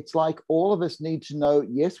 And it's like all of us need to know,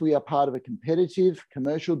 yes, we are part of a competitive,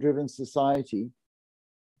 commercial-driven society,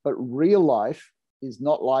 but real life is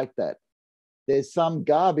not like that. There's some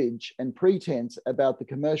garbage and pretense about the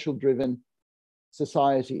commercial-driven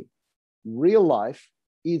society. Real life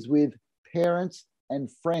is with parents and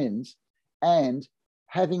friends, and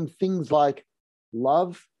having things like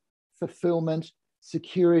love, fulfillment,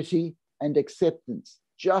 security, and acceptance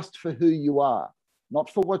just for who you are, not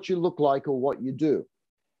for what you look like or what you do.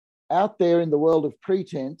 Out there in the world of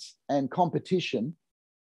pretense and competition,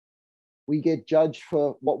 we get judged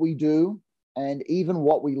for what we do and even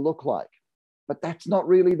what we look like. But that's not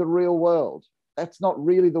really the real world. That's not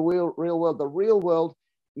really the real world. The real world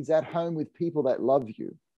is at home with people that love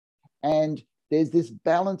you. And there's this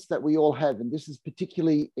balance that we all have. And this is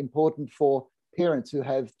particularly important for parents who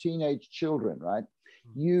have teenage children, right?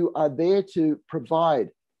 You are there to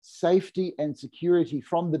provide safety and security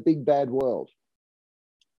from the big bad world.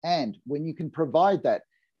 And when you can provide that,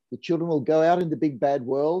 the children will go out in the big bad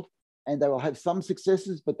world and they will have some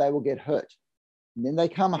successes, but they will get hurt. And then they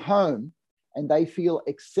come home and they feel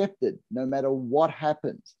accepted no matter what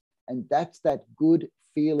happens. And that's that good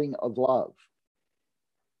feeling of love.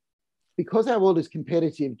 because our world is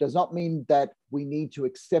competitive does not mean that we need to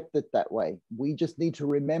accept it that way. We just need to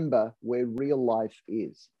remember where real life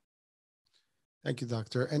is. Thank you,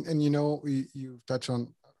 doctor. And you touch on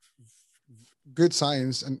good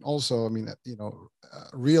science, and also, I mean,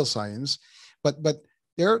 real science, but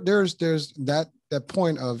there's that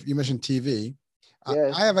point of, you mentioned TV.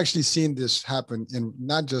 Yes. I have actually seen this happen in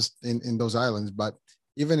not just in those islands, but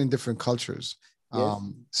even in different cultures. Yes.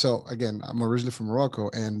 So again, I'm originally from Morocco,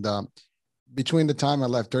 and between the time I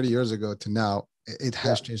left 30 years ago to now, it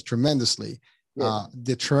has changed tremendously. Yes.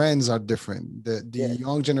 The trends are different. The Yes.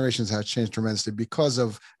 young generations have changed tremendously because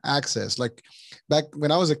of access. Like back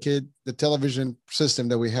when I was a kid, the television system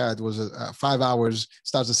that we had was 5 hours,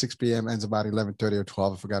 starts at 6 p.m., ends about 11:30 or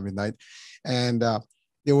 12, I forgot midnight. And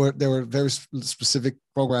there were very specific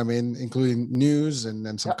programming, including news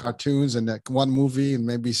and some cartoons and one movie and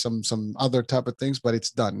maybe some other type of things, but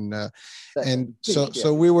it's done. And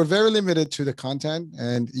so we were very limited to the content,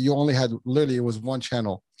 and you only had, literally, it was one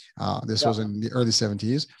channel. This was in the early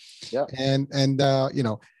 70s. Yeah. And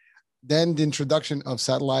then the introduction of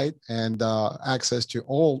satellite and access to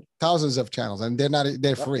all thousands of channels, and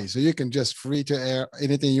they're free. So you can just free to air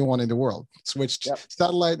anything you want in the world. Switch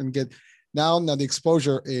satellite and get. Now the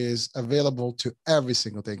exposure is available to every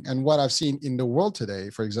single thing. And what I've seen in the world today,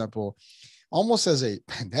 for example, almost as a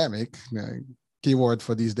pandemic, keyword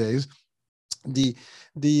for these days,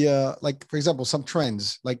 like, for example, some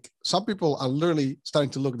trends, like some people are literally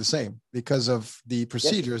starting to look the same because of the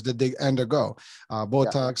procedures that they undergo,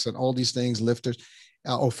 Botox and all these things, lifters,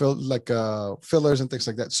 or fillers and things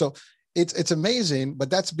like that. So it's amazing, but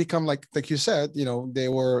that's become like you said, they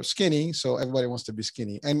were skinny, so everybody wants to be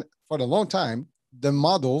skinny. And for a long time, the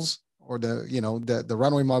models, or the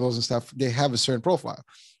runway models and stuff, they have a certain profile.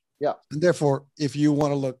 Yeah. And therefore, if you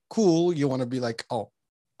want to look cool, you want to be like, oh,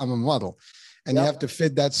 I'm a model. And you have to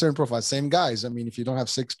fit that certain profile. Same guys. I mean, if you don't have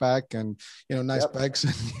six pack and, nice pecs,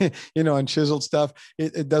 and chiseled stuff,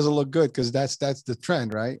 it doesn't look good, because that's the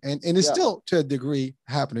trend, right? And it's still, to a degree,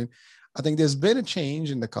 happening. I think there's been a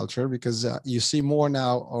change in the culture, because you see more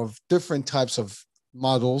now of different types of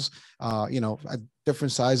models, at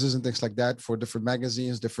different sizes and things like that, for different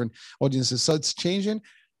magazines, different audiences. So it's changing,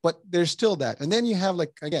 but there's still that. And then you have,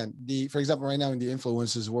 like, again, for example, right now in the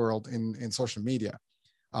influencers world in social media,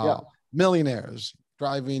 millionaires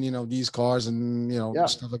driving, these cars and,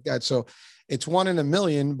 stuff like that. So it's 1 in a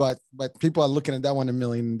million, but people are looking at that 1 in a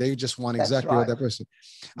million. They just want exactly what that person.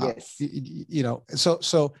 Yes.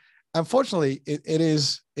 So unfortunately, it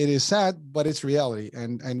is sad, but it's reality,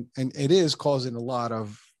 and it is causing a lot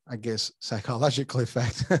of, I guess, psychological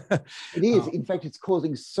effect. It is. In fact, it's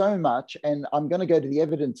causing so much, and I'm going to go to the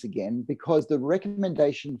evidence again, because the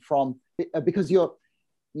recommendation because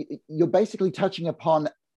you're basically touching upon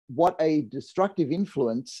what a destructive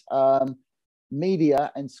influence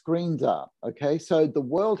media and screens are. Okay, so the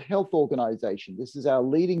World Health Organization, this is our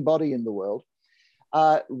leading body in the world,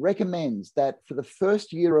 recommends that for the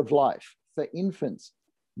first year of life for infants,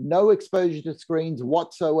 no exposure to screens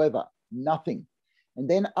whatsoever, nothing. And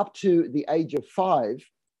then up to the age of 5,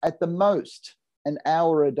 at the most, an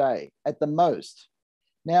hour a day, at the most.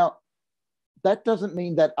 Now, that doesn't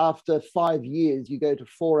mean that after 5 years, you go to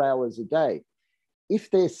 4 hours a day. If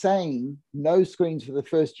they're saying no screens for the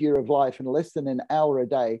first year of life and less than an hour a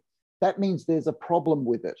day, that means there's a problem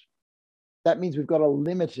with it. That means we've got to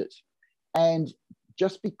limit it. And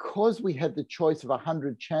just because we have the choice of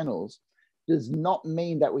 100 channels does not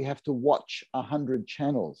mean that we have to watch 100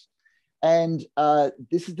 channels. And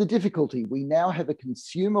this is the difficulty. We now have a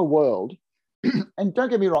consumer world. And don't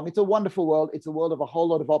get me wrong, it's a wonderful world. It's a world of a whole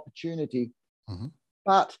lot of opportunity.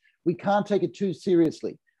 But we can't take it too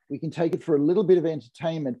seriously. We can take it for a little bit of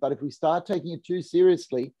entertainment, but if we start taking it too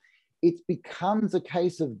seriously, it becomes a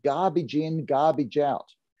case of garbage in, garbage out.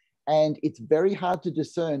 And it's very hard to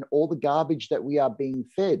discern all the garbage that we are being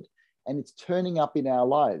fed, and it's turning up in our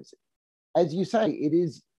lives. As you say, it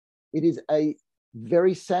is a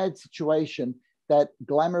very sad situation that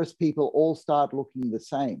glamorous people all start looking the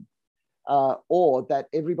same, or that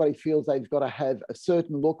everybody feels they've got to have a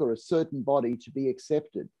certain look or a certain body to be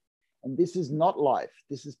accepted. And this is not life.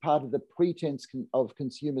 This is part of the pretense of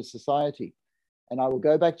consumer society. And I will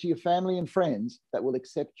go back to your family and friends that will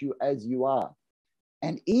accept you as you are.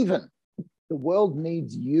 And even the world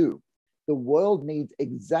needs you. The world needs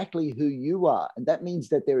exactly who you are. And that means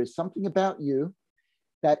that there is something about you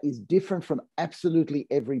that is different from absolutely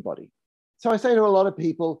everybody. So I say to a lot of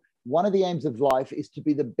people, one of the aims of life is to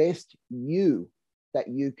be the best you that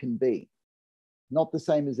you can be, not the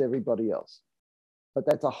same as everybody else. But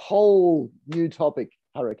that's a whole new topic,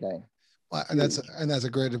 Hurricane. Well, and that's a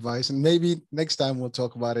great advice. And maybe next time we'll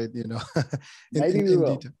talk about it, Maybe we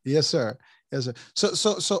will. detail. Yes, sir. Yes, sir.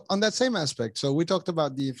 So on that same aspect, so we talked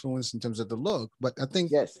about the influence in terms of the look, but I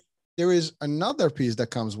think Yes. there is another piece that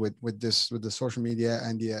comes with the social media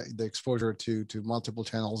and the exposure to multiple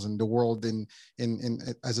channels and the world in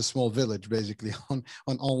as a small village, basically on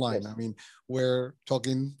online. Yes. I mean, we're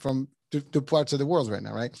talking from two parts of the world right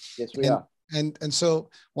now, right? Yes, we and, are. And so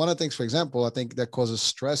one of the things, for example, I think that causes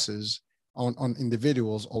stresses on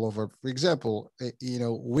individuals all over. For example,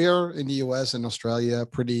 we're in the US and Australia,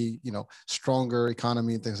 pretty, stronger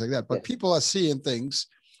economy and things like that. But Yes. people are seeing things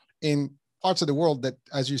in parts of the world that,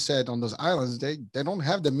 as you said, on those islands, they don't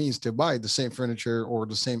have the means to buy the same furniture or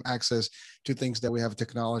the same access to things that we have,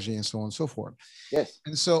 technology and so on and so forth. Yes.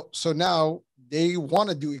 And so now they want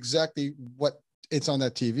to do exactly what it's on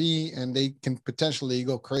that TV, and they can potentially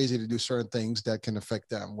go crazy to do certain things that can affect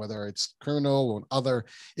them, whether it's criminal or other.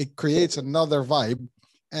 It creates another vibe.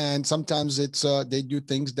 And sometimes it's they do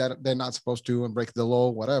things that they're not supposed to and break the law,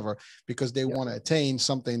 whatever, because they want to attain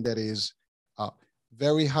something that is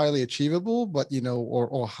very highly achievable, but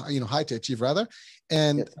or high to achieve rather,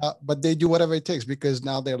 and but they do whatever it takes because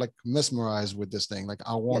now they're like mesmerized with this thing. Like,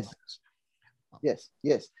 I want this.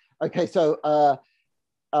 Yes. Okay, so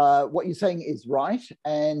what you're saying is right.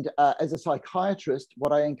 And as a psychiatrist,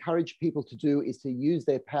 what I encourage people to do is to use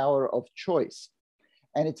their power of choice.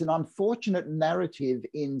 And it's an unfortunate narrative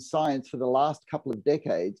in science for the last couple of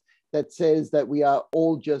decades that says that we are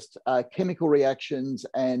all just chemical reactions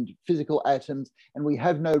and physical atoms, and we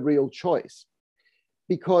have no real choice.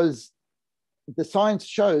 Because the science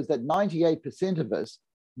shows that 98% of us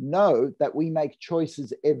know that we make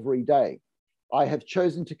choices every day. I have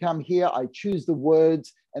chosen to come here, I choose the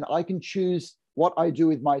words, and I can choose what I do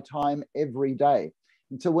with my time every day.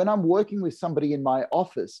 And so when I'm working with somebody in my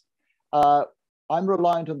office, I'm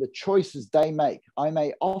reliant on the choices they make. I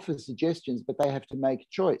may offer suggestions, but they have to make a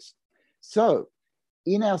choice. So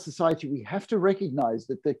in our society, we have to recognize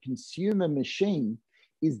that the consumer machine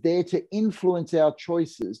is there to influence our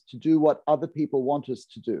choices to do what other people want us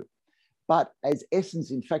to do. But as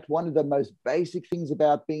essence, in fact, one of the most basic things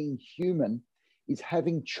about being human is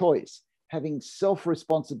having choice, having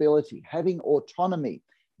self-responsibility, having autonomy,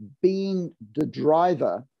 being the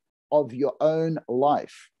driver of your own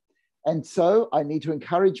life. And so I need to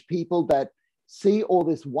encourage people that see all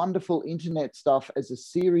this wonderful internet stuff as a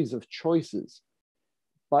series of choices,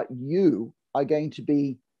 but you are going to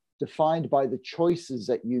be defined by the choices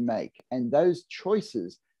that you make. And those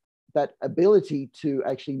choices, that ability to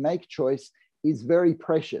actually make choice, is very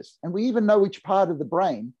precious. And we even know which part of the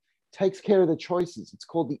brain takes care of the choices. It's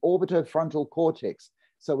called the orbitofrontal cortex.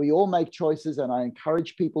 So we all make choices, and I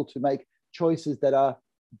encourage people to make choices that are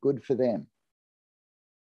good for them.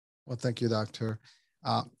 Well, thank you, Doctor.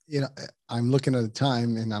 I'm looking at the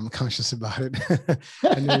time and I'm conscious about it.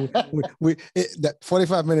 I know that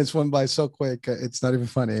 45 minutes went by so quick. It's not even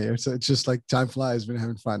funny. It's just like time flies when you're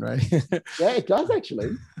having fun, right? Yeah, it does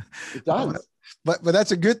actually. It does. But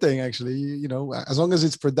that's a good thing, actually. As long as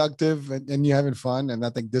it's productive and you're having fun, and I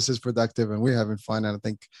think this is productive and we're having fun, and I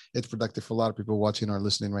think it's productive for a lot of people watching or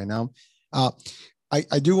listening right now.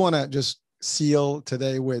 I do want to just seal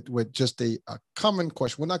today with just a common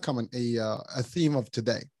question. Well, not common, a theme of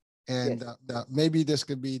today. And yes. Maybe this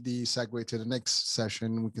could be the segue to the next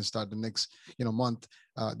session. We can start the next month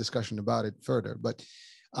discussion about it further. But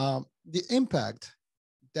the impact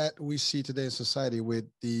that we see today in society with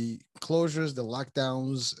the closures, the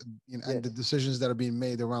lockdowns, and the decisions that are being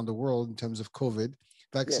made around the world in terms of COVID,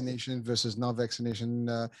 vaccination versus non-vaccination,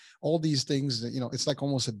 all these things, it's like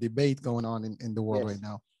almost a debate going on in the world right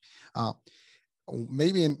now.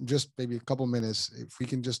 Maybe in just maybe a couple minutes, if we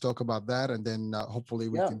can just talk about that, and then hopefully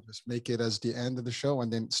we can just make it as the end of the show,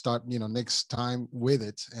 and then start next time with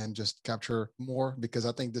it and just capture more, because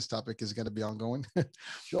I think this topic is going to be ongoing.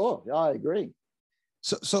 Sure, I agree.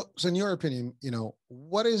 So in your opinion,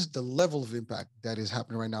 what is the level of impact that is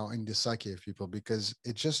happening right now in the psyche of people? Because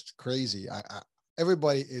it's just crazy.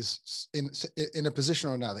 Everybody is in a position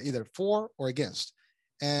or another, either for or against.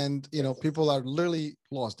 And, people are literally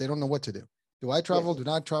lost. They don't know what to do. Do I travel? Do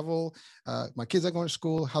not travel? My kids are going to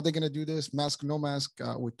school. How are they going to do this? Mask, no mask.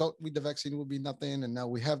 We thought with the vaccine would be nothing. And now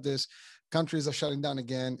we have this. Countries are shutting down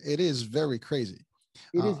again. It is very crazy.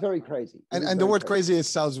 It is very crazy. And the word crazy, it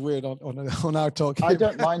sounds weird on our talk. I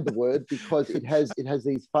don't mind the word because it has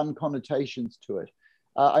these fun connotations to it.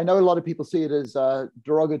 I know a lot of people see it as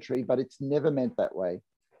derogatory, but it's never meant that way.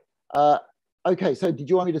 Okay, so did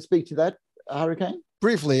you want me to speak to that, Hurricane?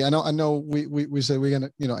 Briefly, I know we said we're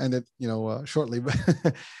gonna end it shortly, but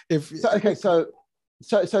if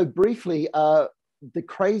so briefly, the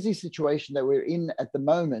crazy situation that we're in at the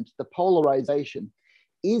moment, the polarization,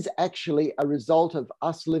 is actually a result of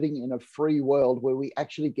us living in a free world where we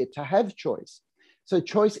actually get to have choice. So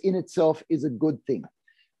choice in itself is a good thing.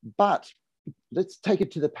 But let's take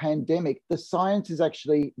it to the pandemic. The science is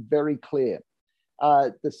actually very clear.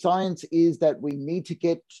 The science is that we need to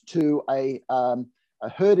get to a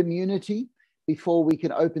herd immunity before we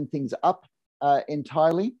can open things up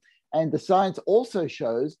entirely. And the science also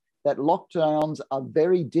shows that lockdowns are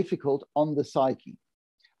very difficult on the psyche.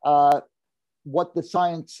 What the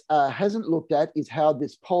science hasn't looked at is how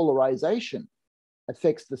this polarization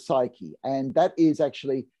affects the psyche. And that is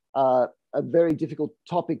actually a very difficult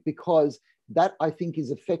topic, because that, I think,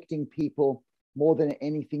 is affecting people more than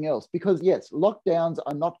anything else. Because yes, lockdowns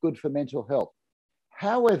are not good for mental health.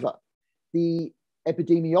 However, the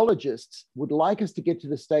epidemiologists would like us to get to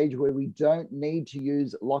the stage where we don't need to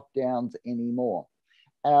use lockdowns anymore.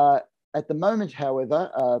 At the moment,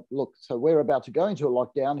 however, look, so we're about to go into a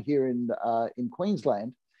lockdown here in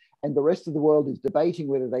Queensland, and the rest of the world is debating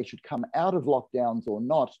whether they should come out of lockdowns or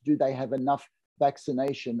not. Do they have enough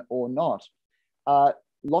vaccination or not?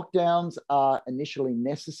 Lockdowns are initially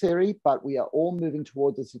necessary, but we are all moving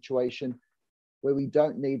towards a situation where we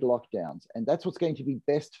don't need lockdowns. And that's what's going to be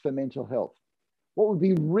best for mental health. What would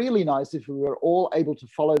be really nice if we were all able to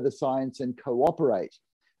follow the science and cooperate.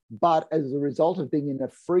 But as a result of being in a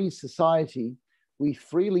free society, we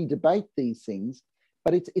freely debate these things,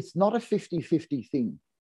 but it's not a 50-50 thing.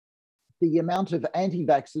 The amount of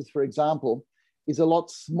anti-vaxxers, for example, is a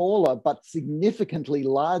lot smaller, but significantly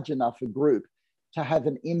large enough a group to have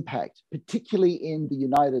an impact, particularly in the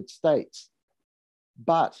United States.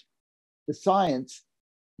 But the science,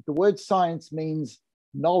 the word science means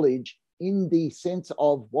knowledge in the sense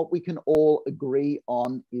of what we can all agree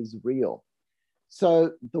on is real.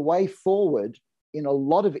 So the way forward in a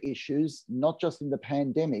lot of issues, not just in the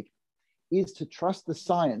pandemic, is to trust the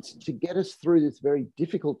science to get us through this very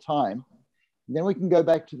difficult time. And then we can go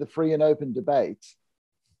back to the free and open debates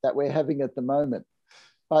that we're having at the moment.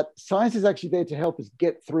 But science is actually there to help us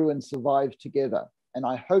get through and survive together. And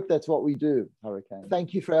I hope that's what we do, Hurricane.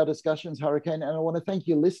 Thank you for our discussions, Hurricane. And I want to thank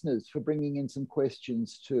your listeners for bringing in some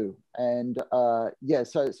questions too. And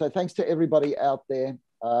so thanks to everybody out there.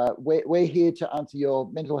 We're here to answer your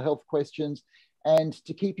mental health questions and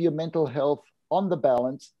to keep your mental health on the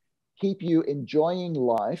balance, keep you enjoying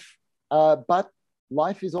life. But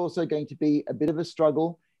life is also going to be a bit of a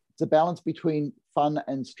struggle. It's a balance between fun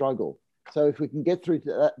and struggle. So if we can get through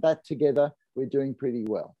to that together, we're doing pretty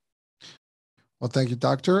well. Well, thank you,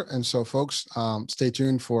 Doctor. And so, folks, stay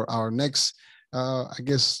tuned for our next,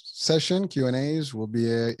 session. Q&As will be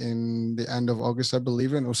in the end of August, I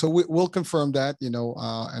believe. And so we'll confirm that,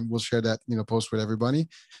 and we'll share that, post with everybody.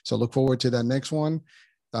 So look forward to that next one.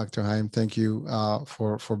 Dr. Heim, thank you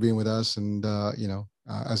for being with us. And,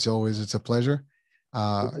 as always, it's a pleasure.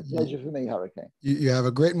 It's a pleasure for me, Hurricane. You have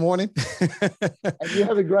a great morning. And you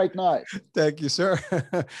have a great night. Thank you, sir.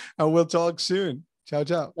 And we'll talk soon. Ciao,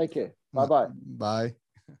 ciao. Take care. Bye-bye. Bye.